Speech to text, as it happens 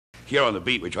here on the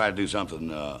beat, we try to do something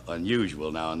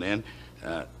unusual now and then.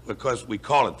 Of course, we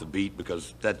call it the beat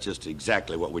because that's just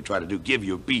exactly what we try to do, give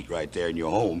you a beat right there in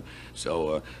your home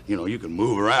so, you know, you can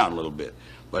move around a little bit.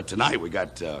 But tonight we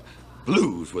got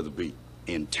blues with a beat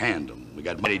in tandem. We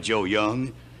got Mighty Joe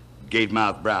Young,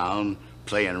 Gatemouth Brown,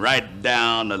 playing right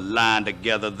down the line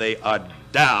together. They are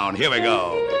down. Here we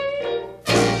go.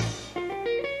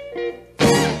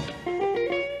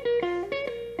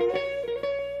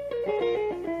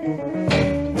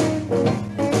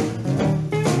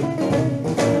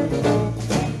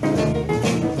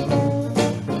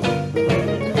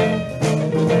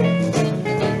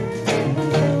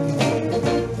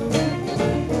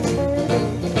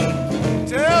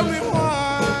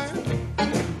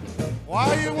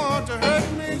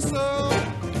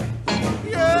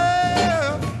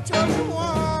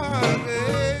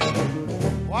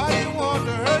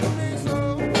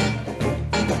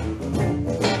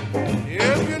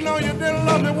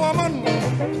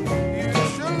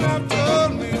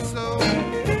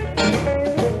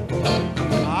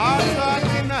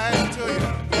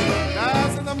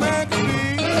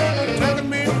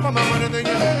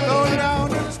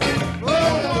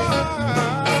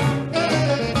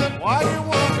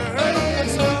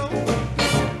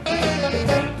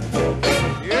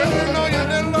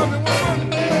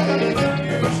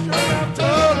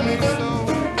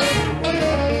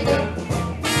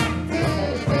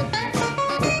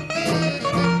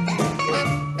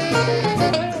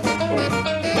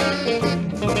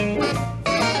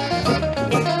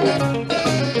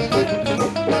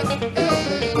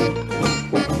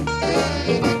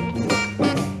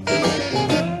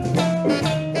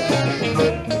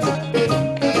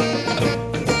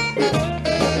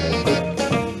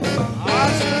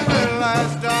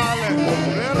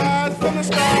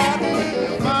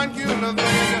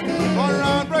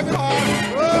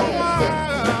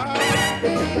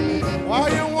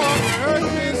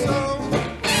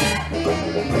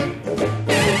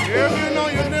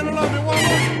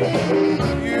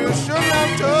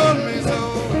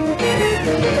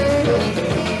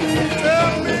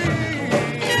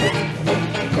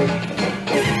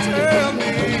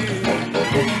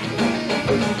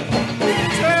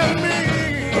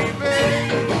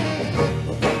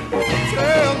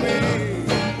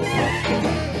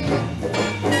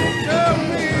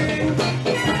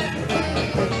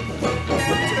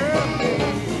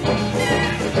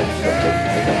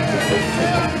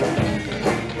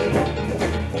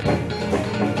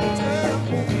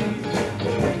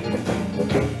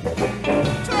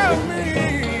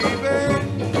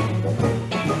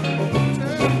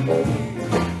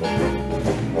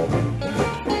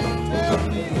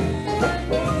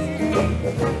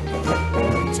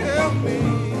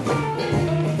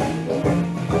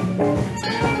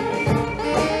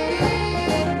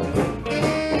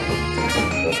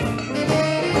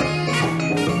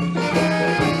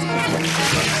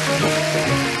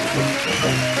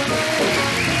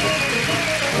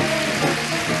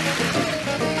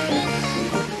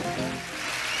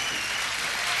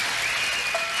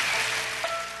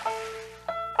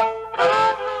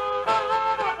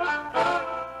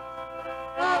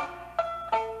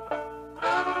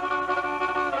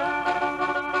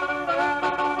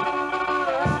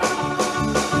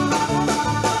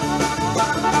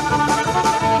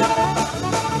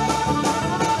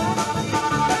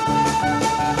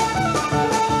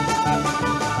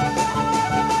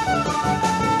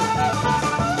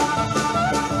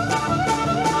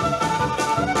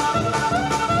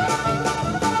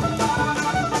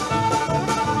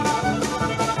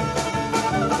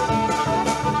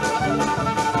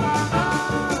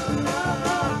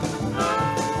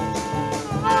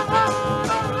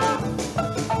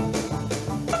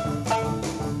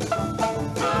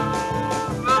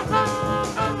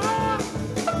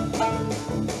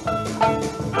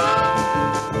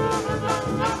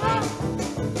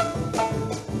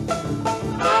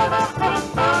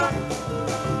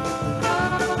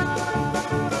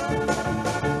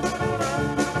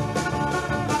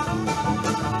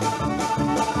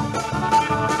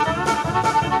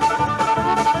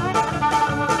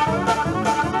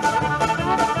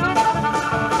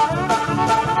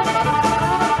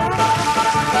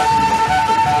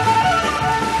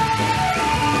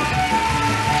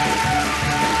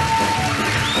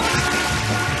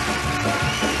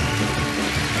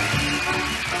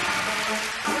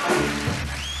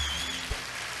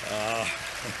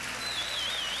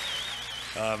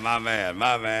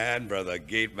 My man, brother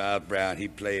Gatemouth Brown, he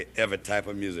play every type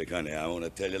of music, honey. I want to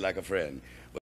tell you like a friend.